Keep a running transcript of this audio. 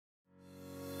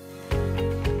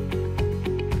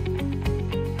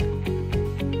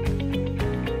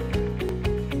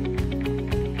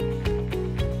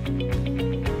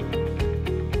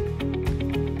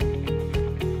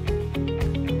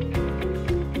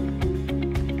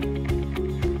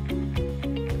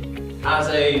as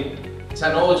a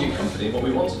technology company, what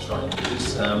we want to try and do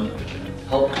is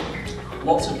help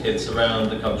lots of kids around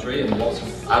the country and lots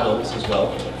of adults as well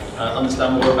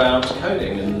understand more about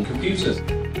coding and computers.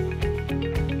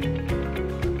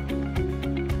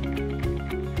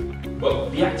 Well,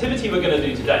 the activity we're going to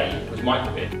do today with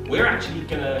Microbit, we're actually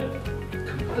going to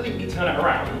completely turn it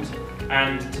around,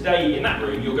 and today in that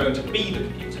room you're going to be the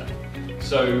computer.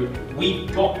 So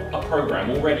we've got a program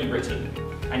already written,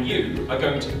 and you are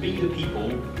going to be the people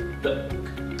that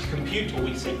compute, or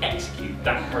we say execute,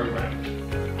 that program.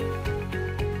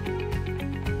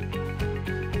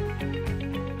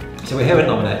 So we're here at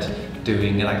Nominet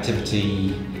doing an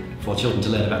activity for children to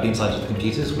learn about the insides of the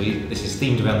computers. This is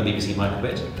themed around the BBC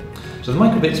Microbit. So the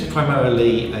Microbit is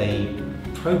primarily a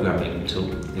programming tool.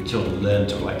 The children learn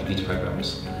to write computer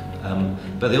programs,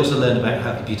 but they also learn about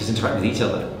how computers interact with each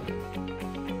other.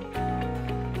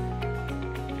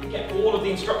 If you get all of the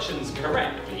instructions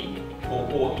correctly,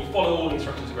 or you follow all the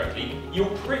instructions correctly,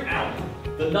 you'll print out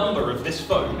the number of this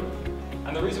phone.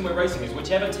 And the reason we're racing is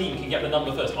whichever team can get the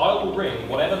number first. I will ring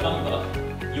whatever number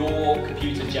your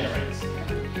computer generates.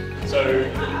 So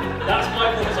that's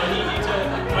my promise.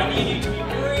 I need you to be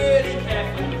really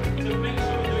careful to make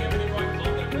sure you're doing everything right.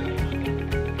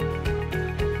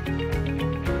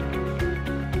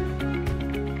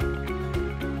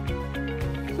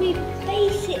 We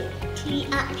basically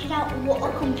acted out what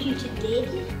a computer did.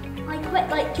 I quite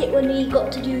liked it when we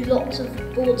got to do lots of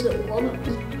boards at once,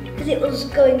 because it was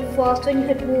going faster and you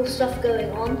had more stuff going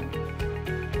on.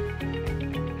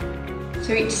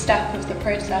 So each step of the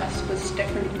process was a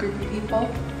different group of people,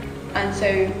 and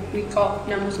so we got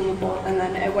numbers on the board and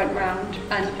then it went round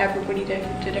and everybody did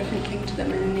a different thing to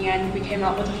them, and in the end we came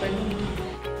up with a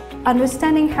phone.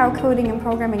 Understanding how coding and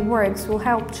programming works will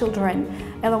help children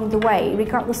along the way,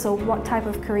 regardless of what type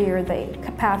of career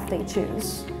path they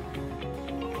choose.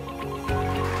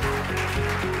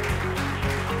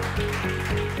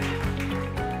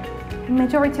 The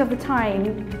majority of the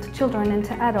time, to children and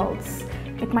to adults,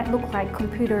 it might look like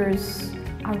computers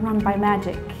are run by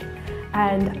magic,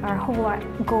 and our whole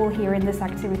goal here in this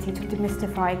activity is to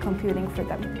demystify computing for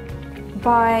them.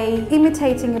 By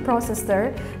imitating a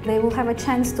processor, they will have a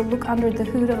chance to look under the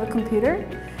hood of a computer,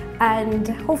 and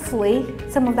hopefully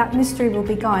some of that mystery will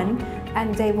be gone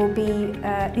and they will be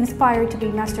inspired to be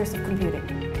masters of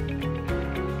computing.